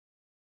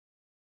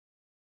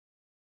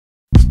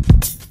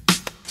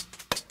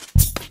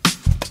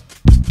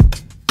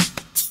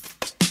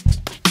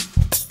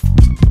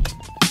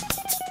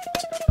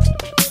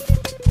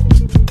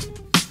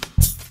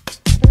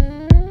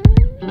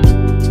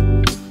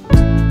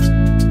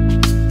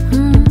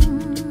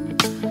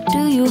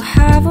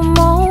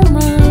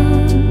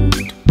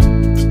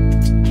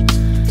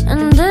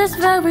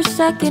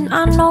second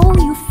I know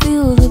you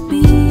feel the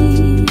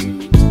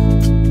beat.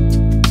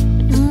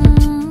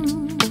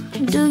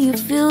 Do you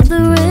feel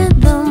the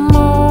rhythm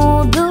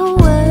all the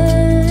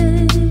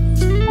way?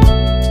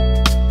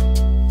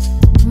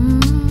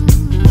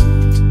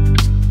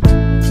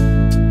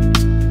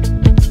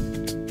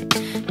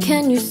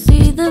 Can you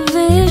see the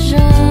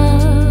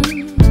vision?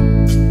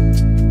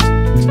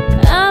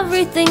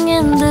 Everything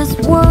in this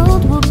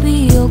world will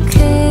be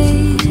okay.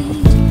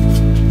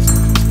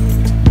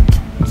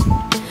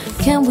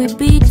 Can we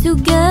be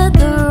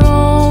together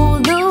all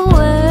the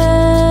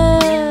way?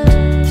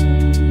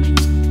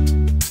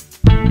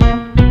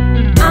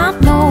 I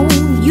know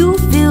you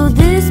feel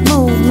this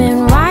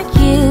movement right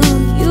here.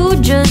 You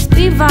just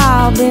be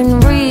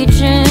vibing,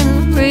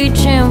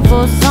 reaching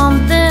for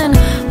something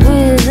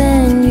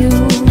within you.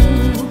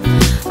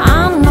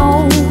 I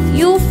know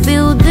you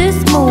feel this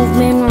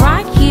movement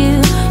right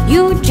here.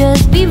 You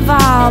just be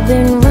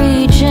vibing,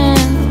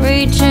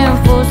 reaching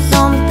for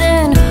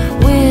something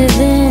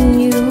within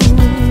you.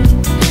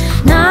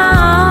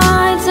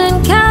 Nights in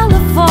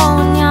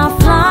California,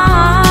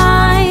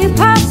 fly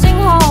passing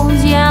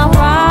homes, yeah,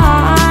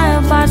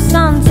 right by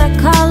sunset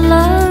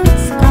colored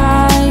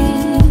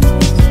skies.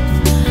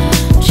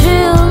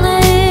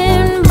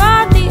 Chilling by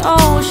the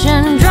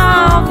ocean,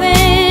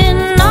 driving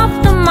up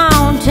the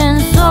mountain,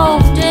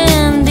 soaked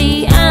in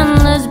the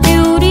endless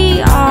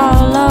beauty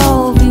all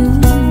of you.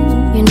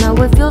 You know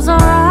it feels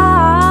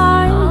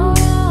alright,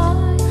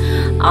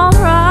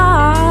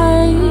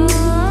 alright,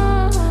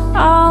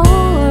 alright.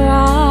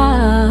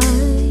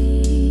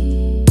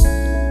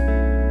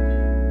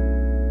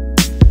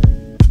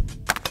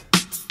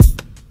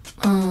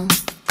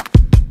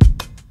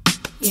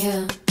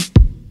 Yeah.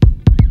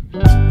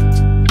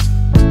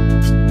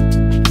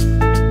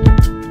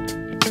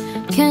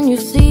 Can you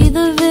see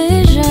the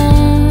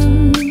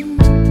vision?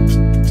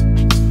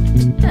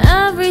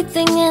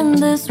 Everything in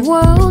this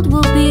world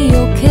will be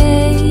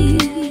okay.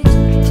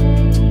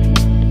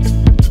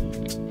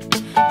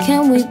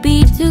 Can we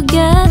be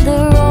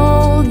together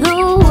all the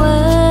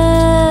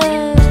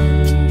way?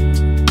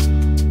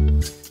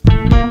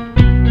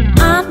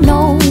 I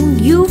know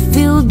you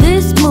feel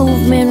this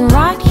movement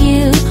right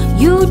here.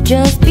 You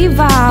just be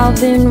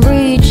vibing,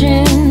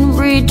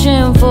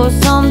 reaching for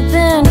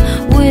something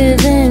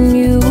within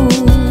you.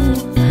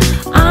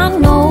 I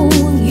know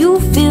you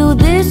feel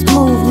this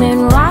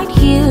movement right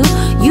here.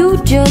 You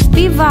just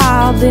be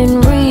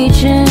vibing,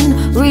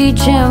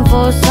 reaching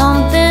for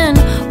something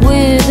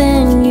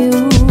within you.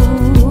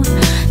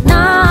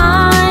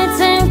 Nights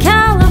in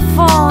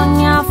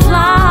California,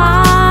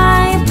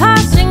 fly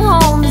passing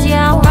homes,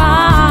 yeah,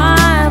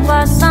 right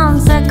by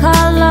sunset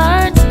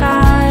colored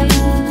skies.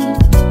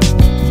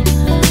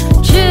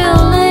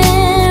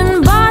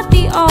 Chilling by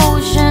the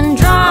ocean,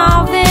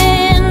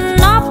 driving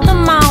up the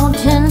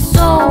mountain,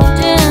 soaked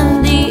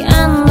in the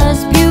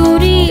endless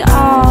beauty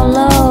all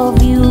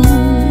of you.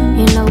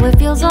 You know it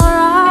feels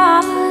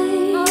alright,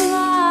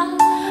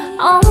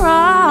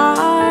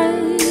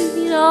 alright,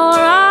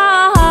 alright.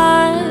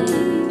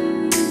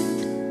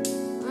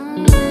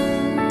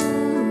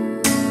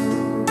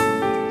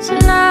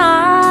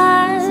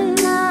 Tonight,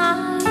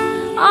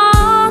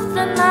 oh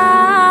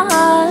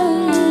tonight,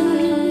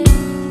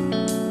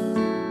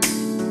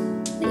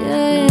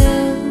 yeah.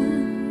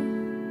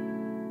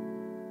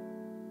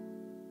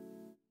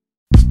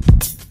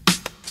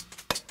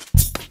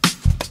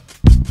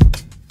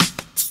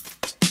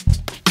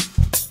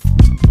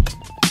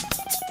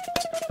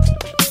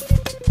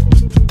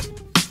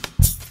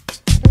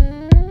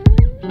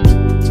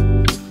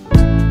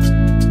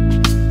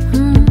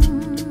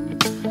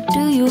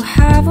 Do you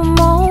have a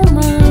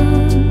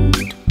moment?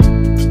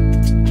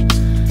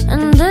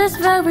 In this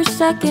very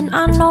second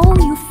I know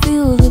you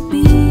feel the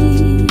beat.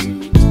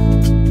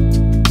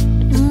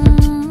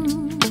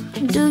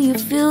 Do you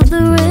feel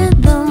the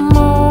rhythm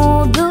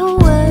all the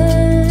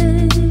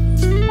way?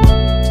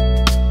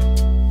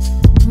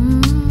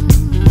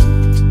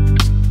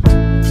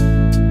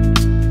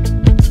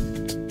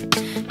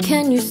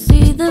 Can you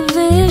see the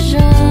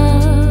vision?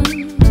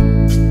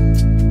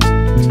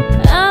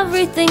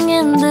 Everything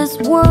in this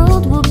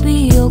world will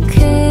be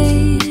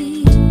okay.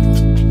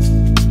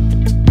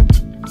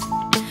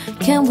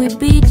 Can we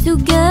be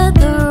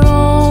together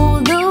all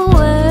the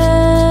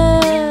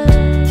way?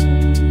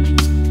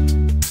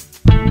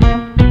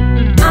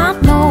 I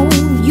know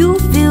you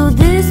feel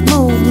this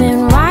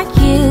movement right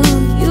here.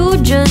 You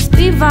just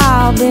be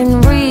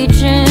vibing,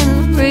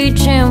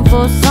 reaching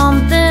for something